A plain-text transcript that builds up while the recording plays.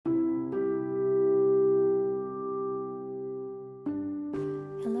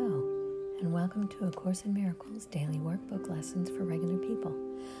welcome to A Course in Miracles Daily Workbook Lessons for Regular People.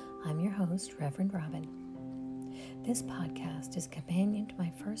 I'm your host, Reverend Robin. This podcast is a companion to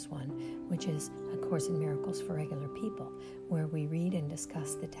my first one, which is A Course in Miracles for Regular People, where we read and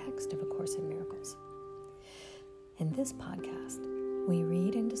discuss the text of A Course in Miracles. In this podcast, we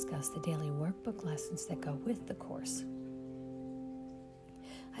read and discuss the daily workbook lessons that go with the Course.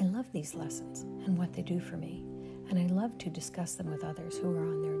 I love these lessons and what they do for me, and I love to discuss them with others who are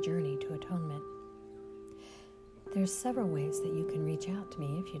on their journey to atonement. There's several ways that you can reach out to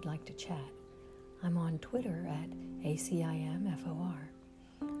me if you'd like to chat. I'm on Twitter at ACIMFOR.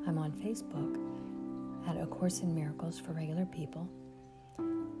 I'm on Facebook at A Course in Miracles for Regular People.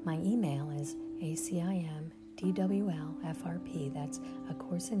 My email is ACIMDWLFRP. That's A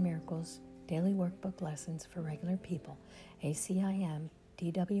Course in Miracles Daily Workbook Lessons for Regular People.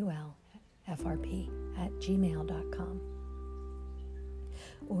 ACIMDWLFRP@gmail.com.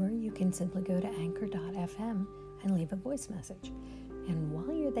 Or you can simply go to anchor.fm and leave a voice message. And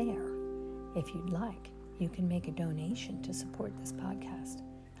while you're there, if you'd like, you can make a donation to support this podcast,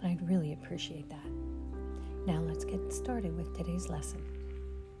 and I'd really appreciate that. Now let's get started with today's lesson.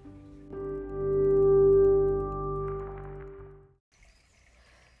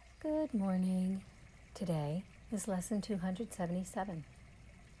 Good morning. Today is lesson 277.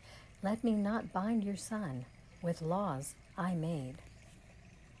 Let me not bind your son with laws I made.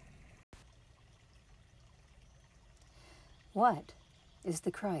 What is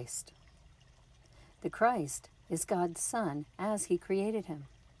the Christ? The Christ is God's Son as He created Him.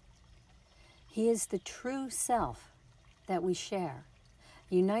 He is the true self that we share,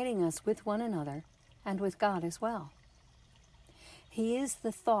 uniting us with one another and with God as well. He is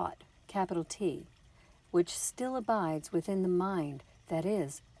the thought, capital T, which still abides within the mind that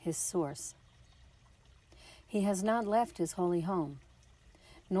is His source. He has not left His holy home,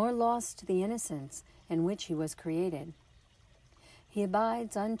 nor lost the innocence in which He was created. He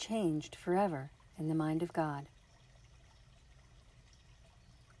abides unchanged forever in the mind of God.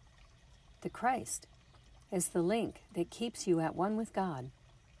 The Christ is the link that keeps you at one with God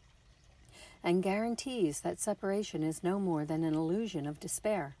and guarantees that separation is no more than an illusion of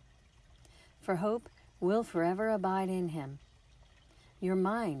despair, for hope will forever abide in Him. Your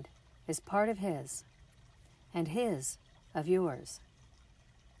mind is part of His, and His of yours.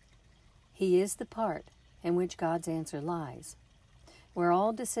 He is the part in which God's answer lies, where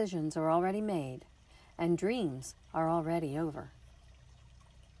all decisions are already made and dreams are already over.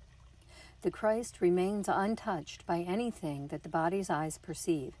 The Christ remains untouched by anything that the body's eyes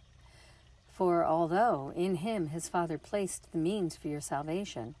perceive, for although in Him His Father placed the means for your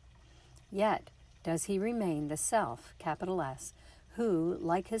salvation, yet does He remain the self, capital S, who,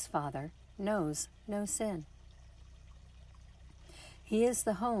 like His Father, knows no sin. He is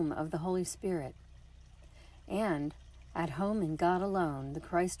the home of the Holy Spirit, and at home in God alone, the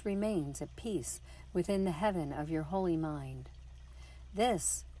Christ remains at peace within the heaven of your holy mind.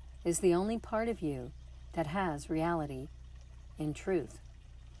 This is the only part of you that has reality in truth.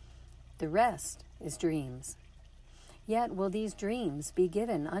 The rest is dreams. Yet will these dreams be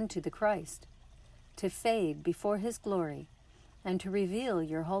given unto the Christ, to fade before His glory, and to reveal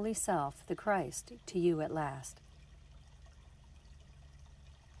your holy self, the Christ, to you at last.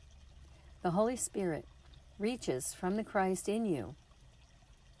 The Holy Spirit reaches from the Christ in you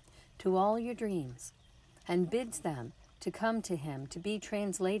to all your dreams and bids them to come to Him to be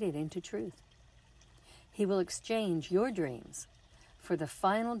translated into truth. He will exchange your dreams for the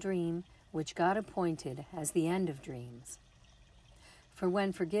final dream which God appointed as the end of dreams. For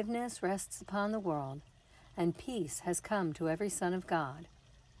when forgiveness rests upon the world and peace has come to every son of God,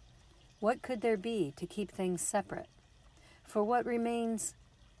 what could there be to keep things separate? For what remains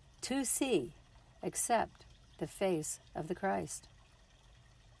to see except the face of the Christ?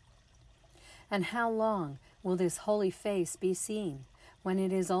 And how long will this holy face be seen when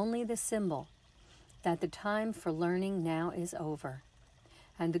it is only the symbol that the time for learning now is over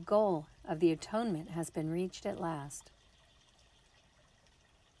and the goal of the atonement has been reached at last?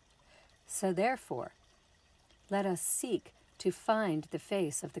 So therefore, let us seek to find the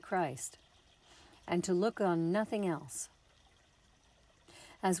face of the Christ and to look on nothing else.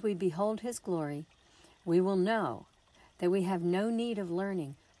 As we behold His glory, we will know that we have no need of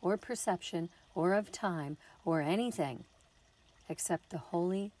learning or perception or of time or anything except the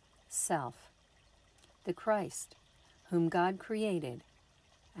holy self, the Christ, whom God created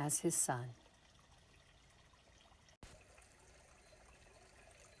as His Son.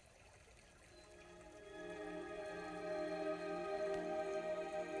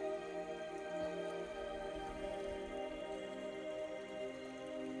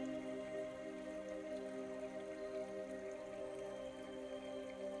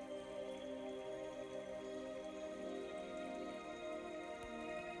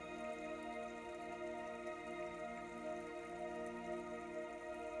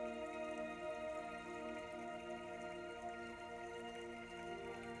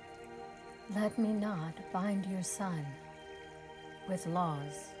 Let me not bind your Son with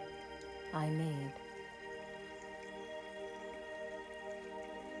laws I made.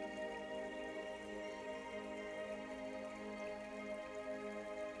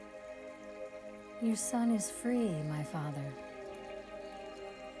 Your Son is free, my Father.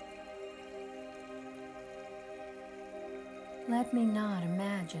 Let me not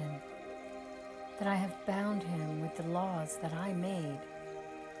imagine that I have bound him with the laws that I made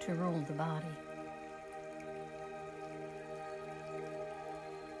to rule the body.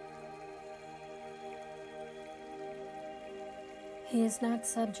 He is not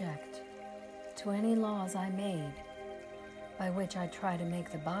subject to any laws I made by which I try to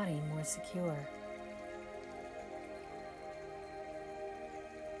make the body more secure.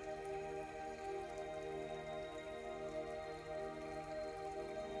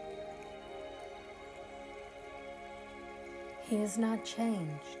 He is not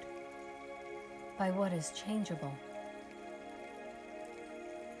changed by what is changeable.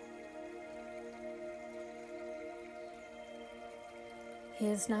 He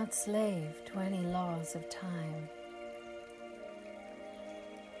is not slave to any laws of time.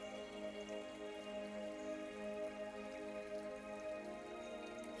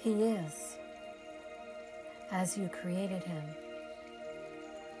 He is as you created him,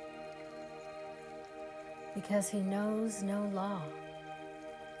 because he knows no law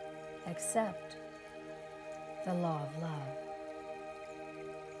except the law of love.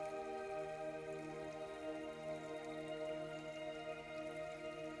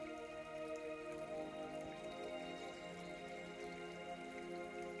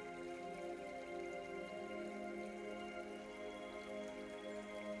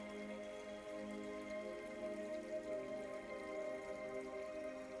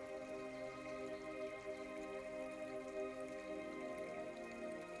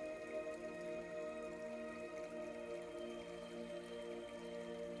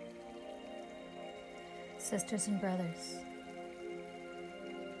 Sisters and brothers,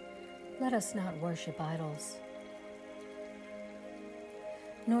 let us not worship idols,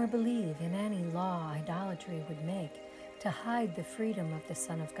 nor believe in any law idolatry would make to hide the freedom of the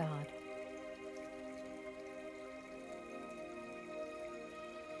Son of God.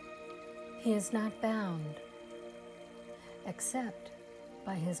 He is not bound except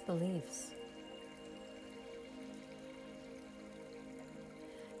by his beliefs.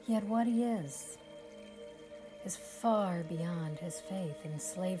 Yet what he is far beyond his faith in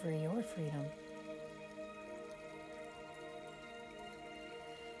slavery or freedom.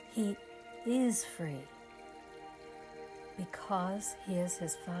 He is free because he is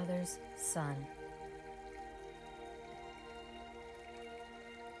his Father's Son.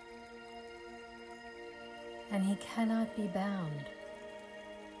 And he cannot be bound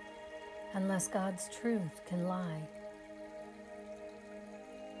unless God's truth can lie,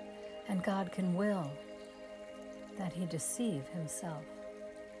 and God can will that he deceive himself.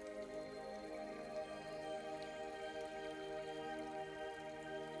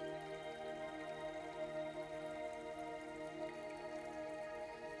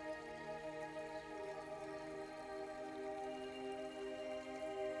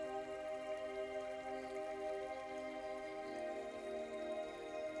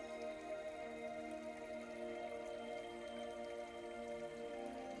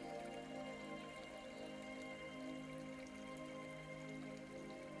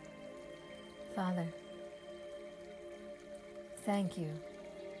 Father, thank you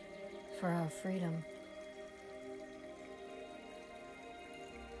for our freedom.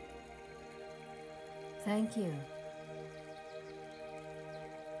 Thank you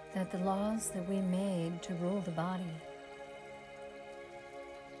that the laws that we made to rule the body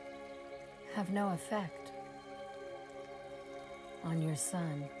have no effect on your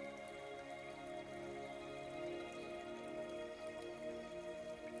Son.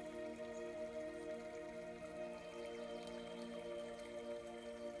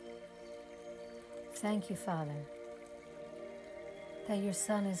 Thank you, Father, that your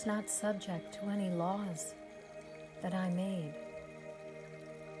Son is not subject to any laws that I made,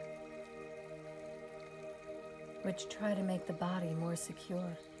 which try to make the body more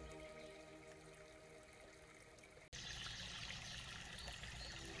secure.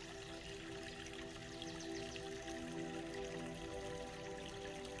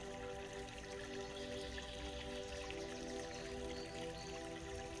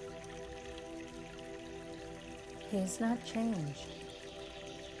 He is not changed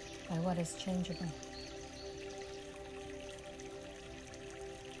by what is changeable.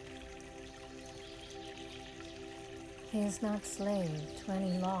 He is not slave to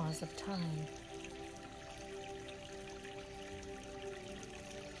any laws of time.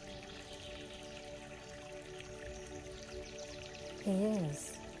 He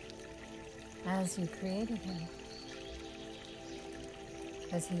is as you created him,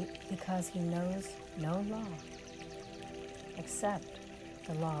 because he knows no law except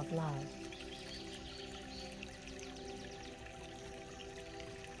the law of love.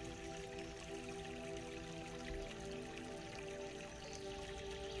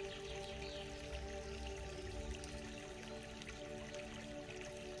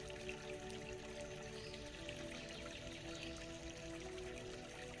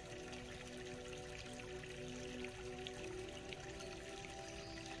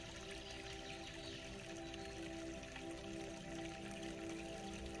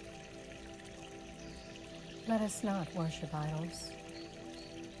 Let us not worship idols,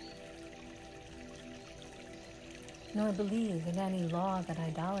 nor believe in any law that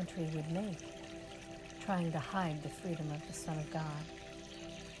idolatry would make, trying to hide the freedom of the Son of God.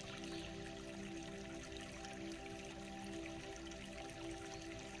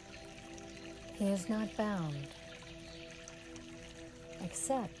 He is not bound,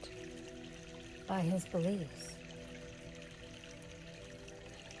 except by his beliefs.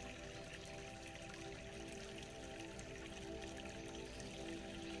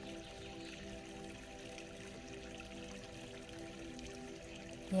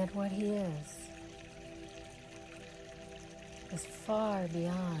 Yet what he is far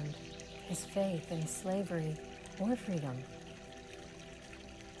beyond his faith in slavery or freedom.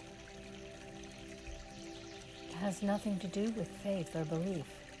 It has nothing to do with faith or belief.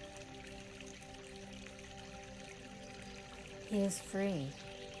 He is free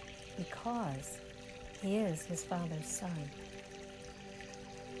because he is his Father's Son.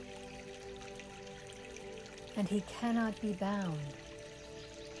 And he cannot be bound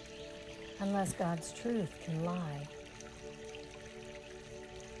unless God's truth can lie,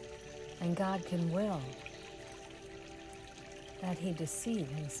 and God can will that he deceive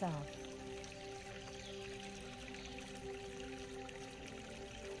himself.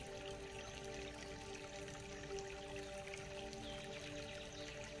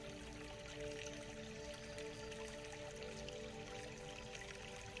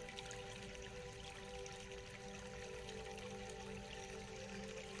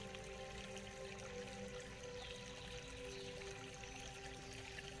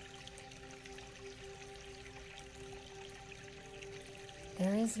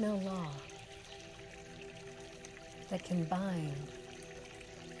 There is no law that can bind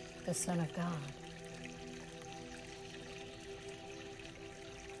the Son of God.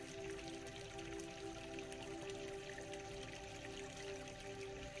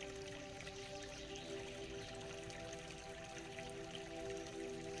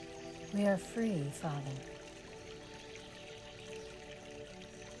 We are free, Father.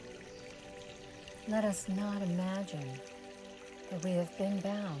 Let us not imagine that we have been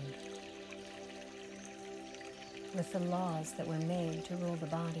bound with the laws that were made to rule the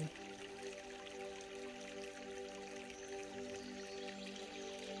body.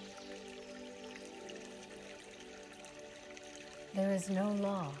 There is no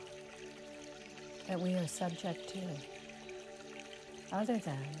law that we are subject to other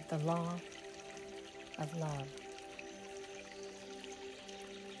than the law of love.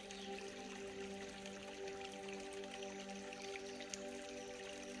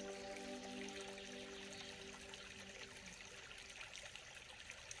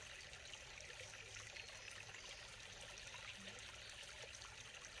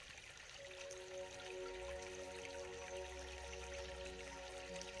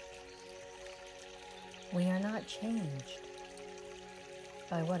 We are not changed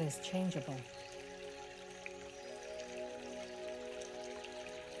by what is changeable.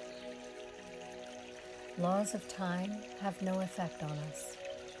 Laws of time have no effect on us.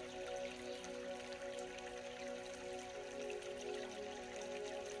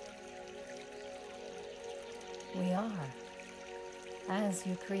 We are as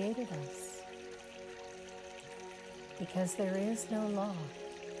you created us, because there is no law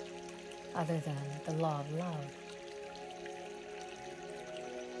other than the law of love.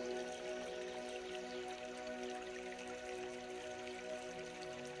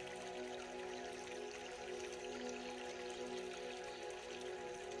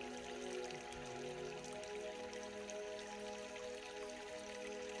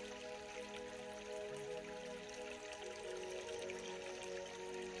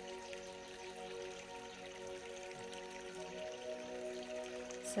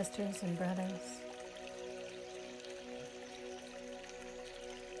 Sisters and brothers,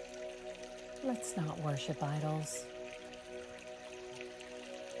 Let's not worship idols.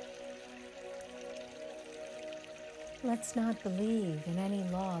 Let's not believe in any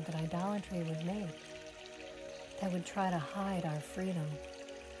law that idolatry would make, that would try to hide our freedom.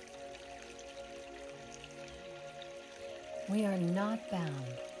 We are not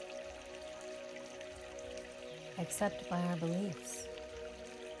bound except by our beliefs.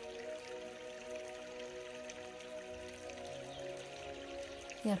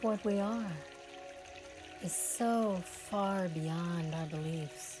 Yet what we are is so far beyond our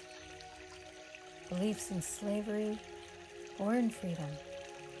beliefs. Beliefs in slavery or in freedom.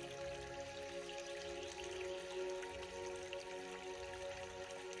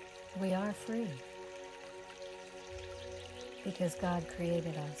 We are free because God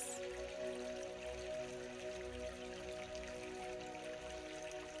created us.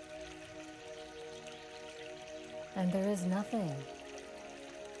 And there is nothing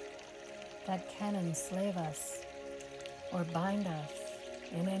that can enslave us or bind us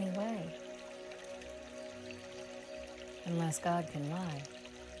in any way, unless God can lie.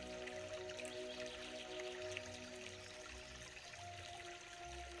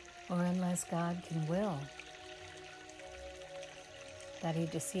 Or unless God can will that he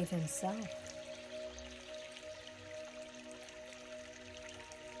deceive himself.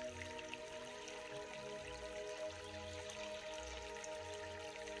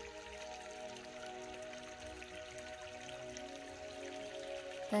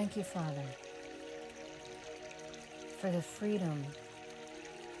 Thank you, Father, for the freedom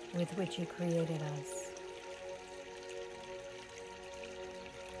with which you created us.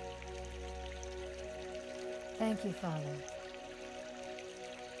 Thank you, Father,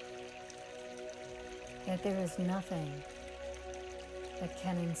 that there is nothing that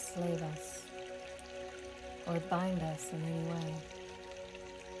can enslave us or bind us in any way.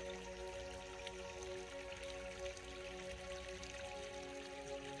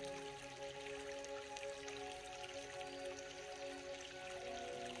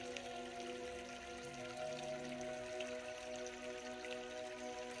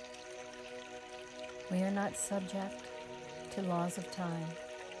 We are not subject to laws of time.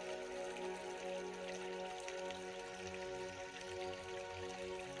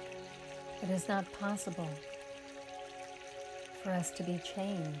 It is not possible for us to be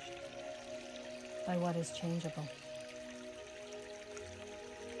changed by what is changeable.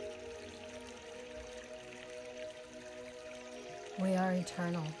 We are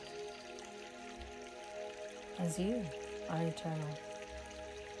eternal, as you are eternal.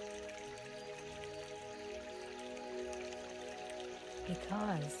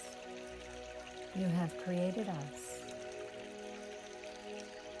 Because you have created us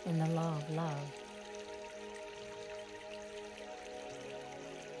in the law of love.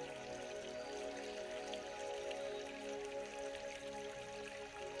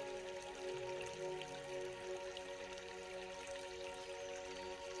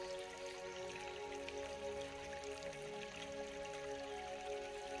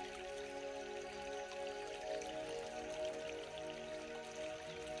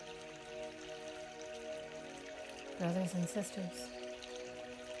 Brothers and sisters,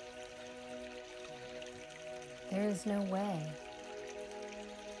 there is no way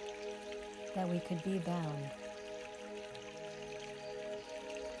that we could be bound.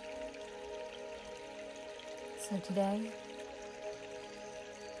 So today,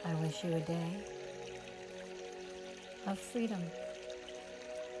 I wish you a day of freedom.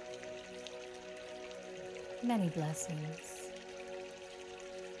 Many blessings.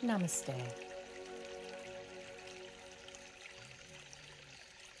 Namaste.